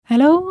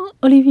Hello,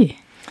 Olivier.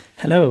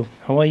 Hello,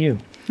 how are you?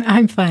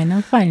 I'm fine.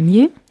 And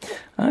you?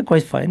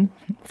 Quite fine.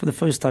 For the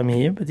first time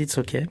here, but it's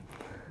okay.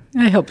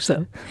 I hope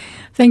so.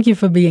 Thank you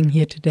for being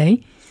here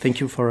today.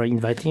 Thank you for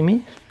inviting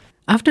me.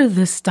 After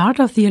the start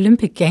of the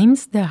Olympic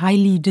Games, the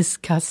highly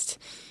discussed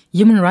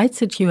human rights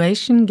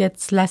situation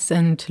gets less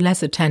and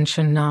less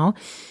attention now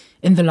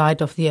in the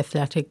light of the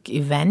athletic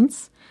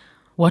events.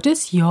 What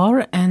is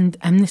your and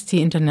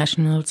Amnesty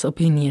International's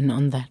opinion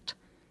on that?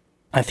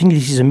 I think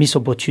this is a missed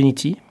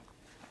opportunity.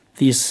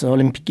 These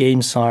Olympic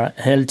Games are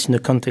held in the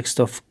context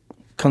of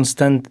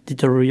constant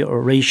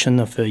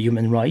deterioration of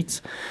human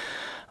rights.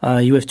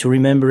 You have to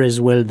remember as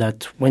well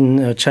that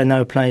when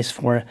China applies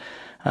for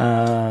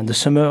the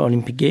Summer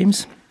Olympic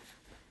Games,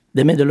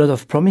 they made a lot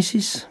of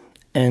promises,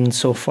 and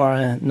so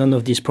far none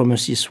of these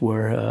promises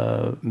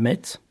were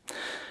met.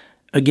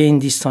 Again,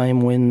 this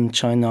time when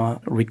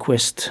China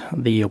requests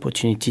the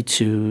opportunity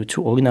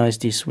to organize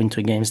these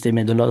Winter Games, they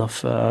made a lot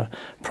of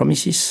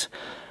promises.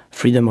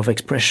 Freedom of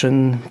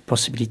expression,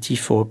 possibility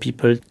for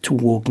people to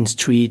walk in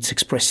streets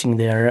expressing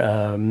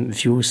their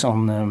views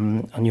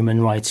on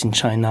human rights in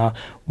China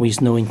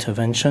with no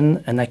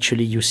intervention. And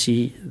actually you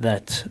see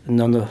that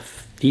none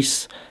of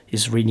this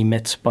is really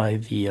met by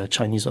the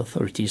Chinese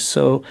authorities.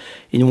 So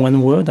in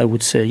one word, I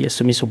would say,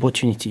 yes, a missed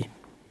opportunity.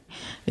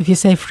 If you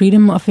say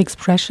freedom of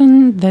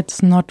expression,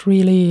 that's not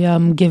really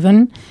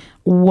given.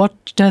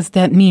 What does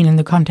that mean in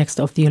the context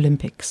of the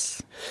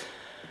Olympics?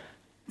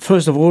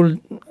 First of all,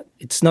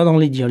 it's not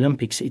only the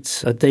Olympics,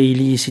 it's a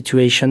daily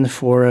situation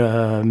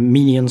for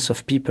millions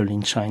of people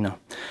in China.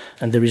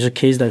 And there is a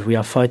case that we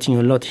are fighting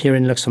a lot here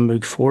in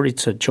Luxembourg for.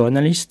 It's a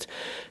journalist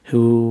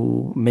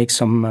who makes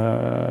some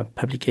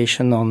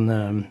publication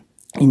on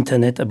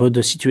internet about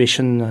the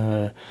situation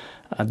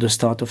at the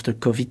start of the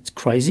COVID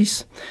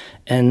crisis.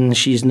 And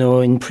she is now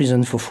in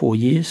prison for 4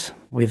 years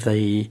with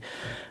a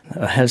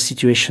health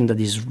situation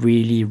that is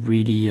really,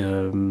 really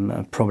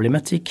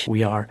problematic.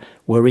 We are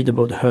worried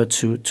about her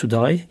to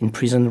die in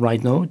prison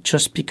right now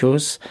just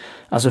because,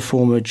 as a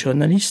former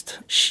journalist,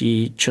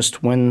 she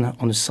just went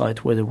on a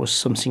site where there was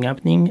something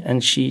happening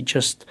and she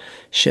just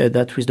shared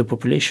that with the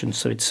population.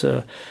 So it's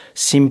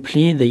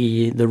simply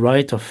the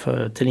right of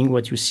telling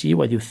what you see,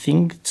 what you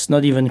think. It's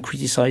not even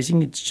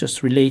criticizing, it's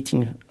just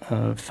relating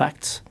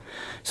facts.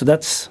 So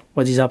that's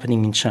what is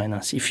happening in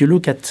China. So if you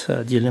look at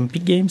the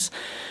Olympic Games,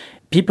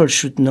 people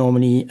should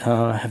normally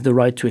have the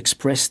right to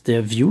express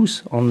their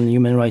views on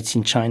human rights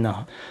in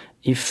China.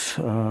 If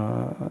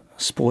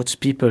sports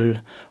people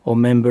or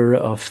member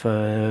of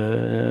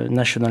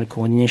national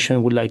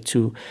coordination would like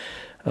to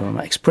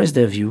express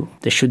their view,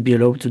 they should be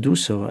allowed to do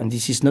so. And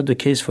this is not the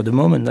case for the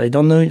moment. I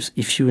don't know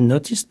if you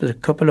noticed, but a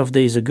couple of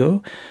days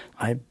ago,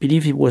 I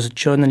believe it was a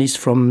journalist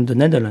from the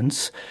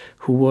Netherlands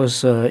who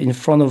was in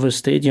front of a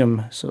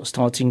stadium, so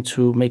starting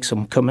to make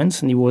some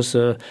comments, and he was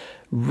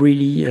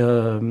really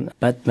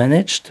bad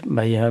managed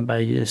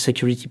by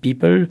security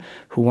people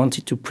who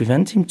wanted to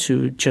prevent him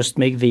to just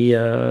make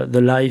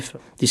the live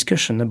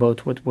discussion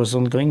about what was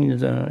ongoing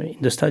in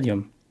the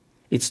stadium.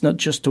 It's not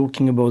just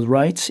talking about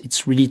rights,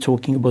 it's really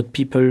talking about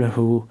people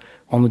who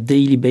on a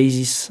daily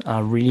basis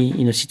are really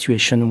in a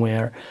situation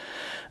where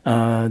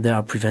they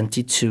are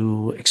prevented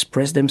to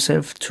express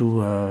themselves,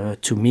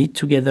 to meet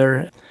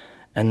together,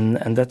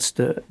 and that's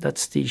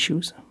the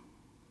issues.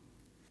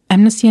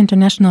 Amnesty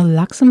International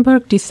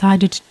Luxembourg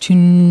decided to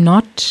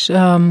not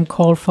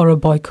call for a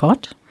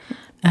boycott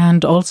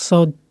and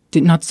also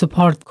did not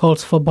support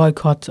calls for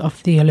boycott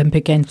of the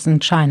Olympic Games in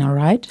China,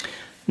 right?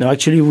 No,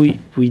 actually,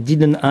 we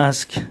didn't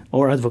ask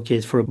or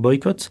advocate for a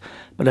boycott,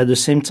 but at the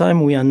same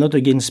time, we are not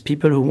against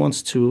people who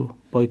want to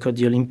boycott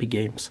the Olympic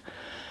Games.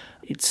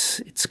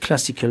 It's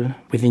classical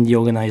within the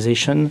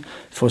organization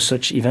for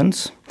such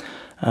events.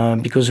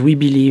 Because we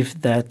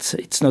believe that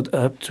it's not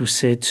up to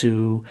say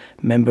to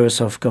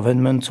members of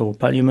government or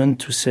parliament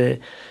to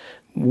say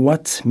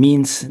what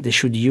means they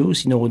should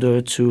use in order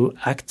to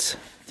act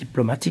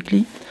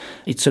diplomatically.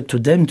 It's up to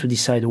them to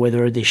decide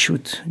whether they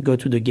should go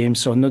to the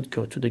games or not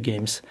go to the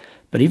games.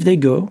 But if they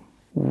go,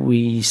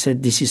 we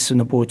said this is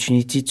an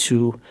opportunity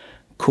to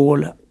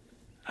call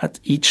at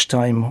each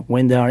time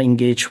when they are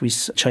engaged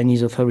with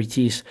Chinese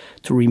authorities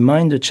to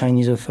remind the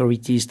Chinese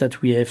authorities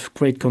that we have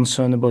great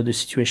concern about the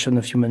situation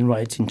of human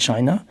rights in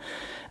China,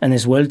 and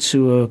as well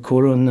to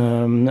call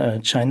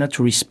on China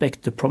to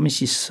respect the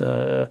promises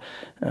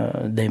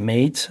they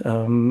made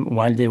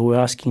while they were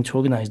asking to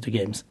organize the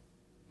games.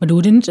 But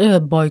wouldn't a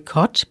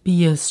boycott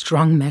be a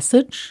strong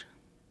message?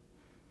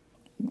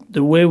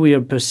 The way we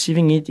are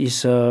perceiving it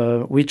is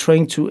we're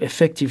trying to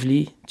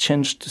effectively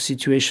change the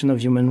situation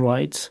of human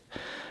rights.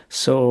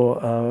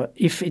 So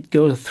if it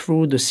goes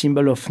through the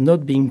symbol of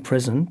not being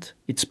present,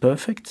 it's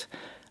perfect,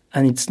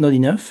 and it's not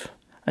enough.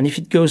 And if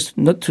it goes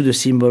not through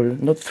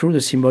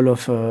the symbol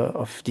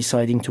of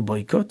deciding to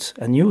boycott,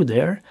 and you're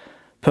there,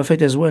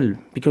 perfect as well,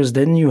 because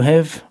then you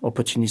have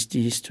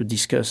opportunities to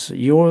discuss.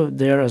 You're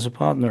there as a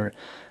partner,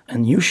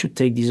 and you should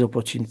take these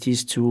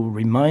opportunities to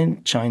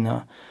remind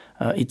China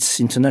its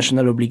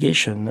international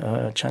obligation.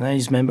 China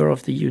is member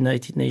of the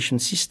United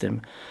Nations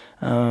system.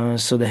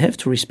 So they have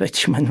to respect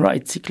human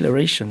rights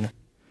declaration.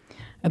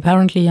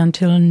 Apparently,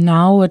 until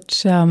now,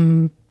 it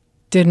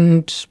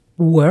didn't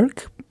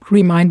work,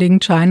 reminding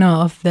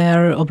China of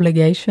their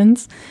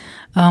obligations.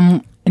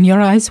 In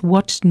your eyes,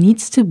 what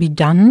needs to be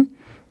done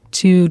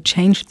to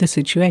change the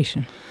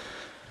situation?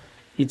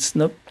 It's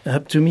not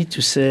up to me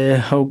to say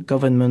how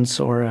governments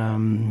or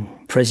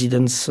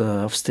presidents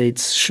of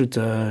states should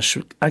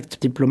act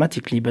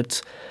diplomatically,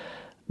 but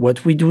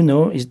what we do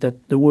know is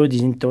that the world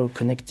is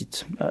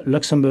interconnected.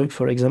 Luxembourg,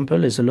 for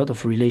example, has a lot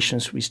of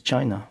relations with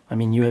China. I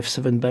mean, you have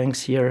 7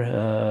 banks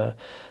here,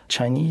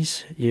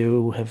 Chinese.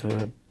 You have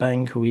a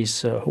bank who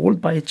is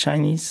held by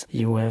Chinese.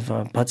 You have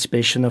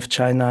participation of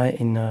China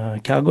in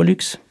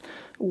Cargolux.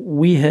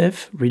 We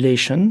have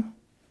relation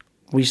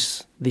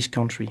with this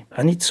country,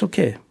 and it's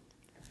okay.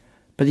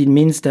 But it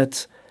means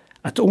that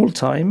at all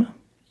time,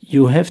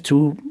 you have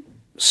to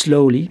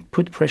slowly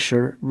put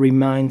pressure,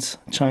 remind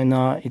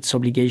China its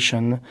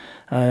obligation,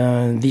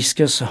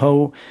 discuss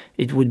how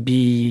it would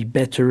be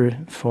better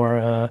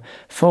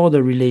for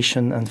the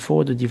relation and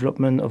for the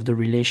development of the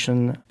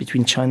relation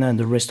between China and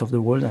the rest of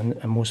the world,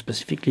 and more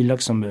specifically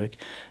Luxembourg,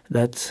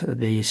 that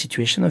the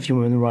situation of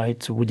human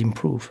rights would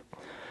improve.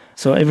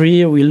 So every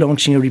year we're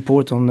launching a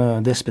report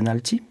on death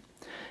penalty.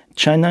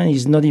 China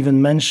is not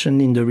even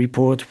mentioned in the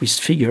report with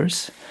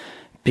figures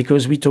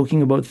because we're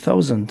talking about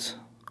thousands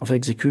of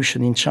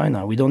execution in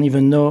China. We don't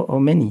even know how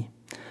many.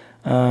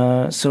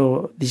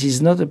 So this is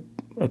not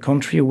a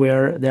country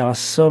where there are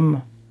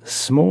some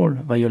small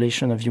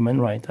violation of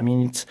human rights. I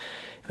mean, it's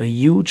a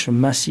huge,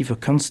 massive, a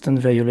constant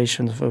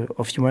violation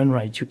of human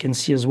rights. You can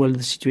see as well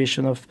the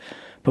situation of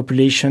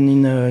population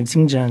in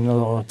Xinjiang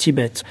or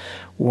Tibet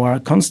who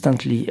are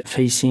constantly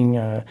facing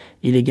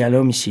illegal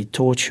homicide,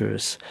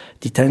 tortures,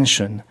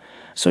 detention.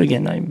 So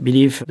again, I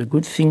believe the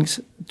good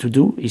things to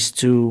do is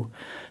to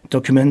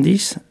document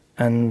this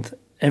and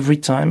every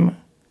time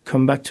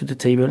come back to the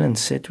table and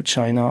say to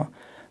China,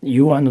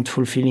 you are not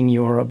fulfilling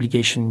your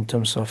obligation in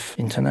terms of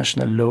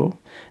international law.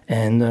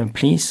 And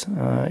please,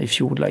 if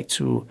you would like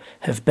to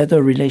have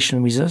better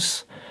relation with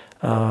us,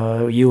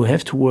 you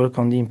have to work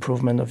on the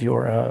improvement of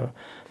your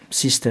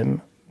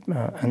system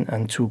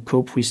and to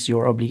cope with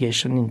your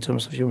obligation in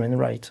terms of human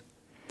rights.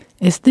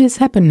 Is this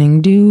happening?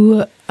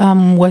 Do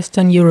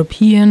Western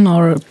European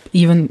or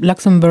even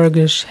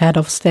Luxembourgish head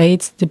of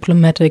states,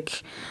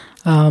 diplomatic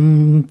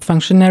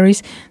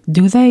functionaries,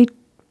 do they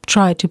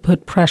try to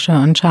put pressure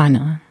on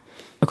China,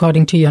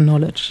 according to your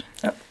knowledge?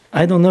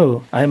 I don't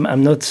know.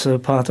 I'm not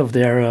part of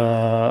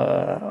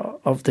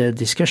their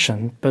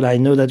discussion, but I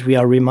know that we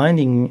are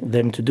reminding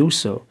them to do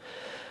so.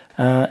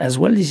 As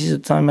well, this is a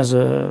time as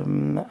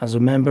a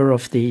member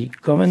of the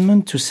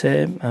government to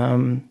say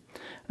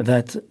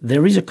that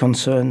there is a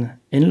concern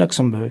in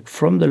Luxembourg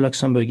from the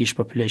Luxembourgish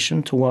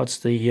population towards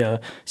the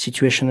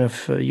situation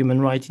of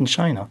human rights in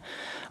China.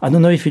 I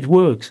don't know if it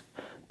works,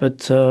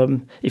 but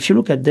if you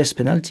look at death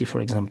penalty, for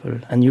example,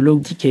 and you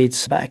look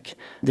decades back,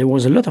 there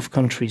was a lot of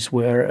countries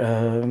where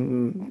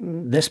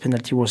death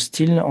penalty was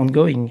still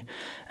ongoing.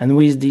 And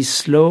with this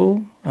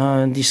slow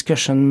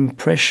discussion,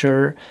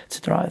 pressure,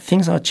 etc.,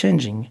 things are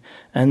changing.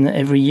 And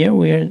every year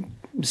we're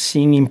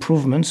seeing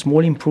improvements,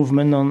 small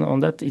improvement on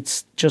that.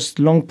 It's just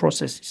long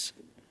processes.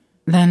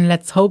 Then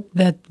let's hope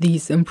that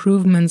these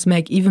improvements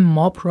make even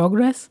more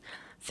progress.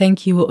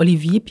 Thank you,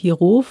 Olivier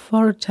Pirot,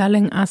 for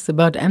telling us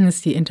about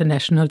Amnesty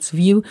International's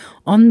view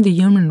on the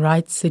human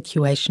rights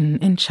situation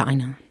in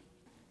China.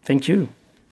 Thank you.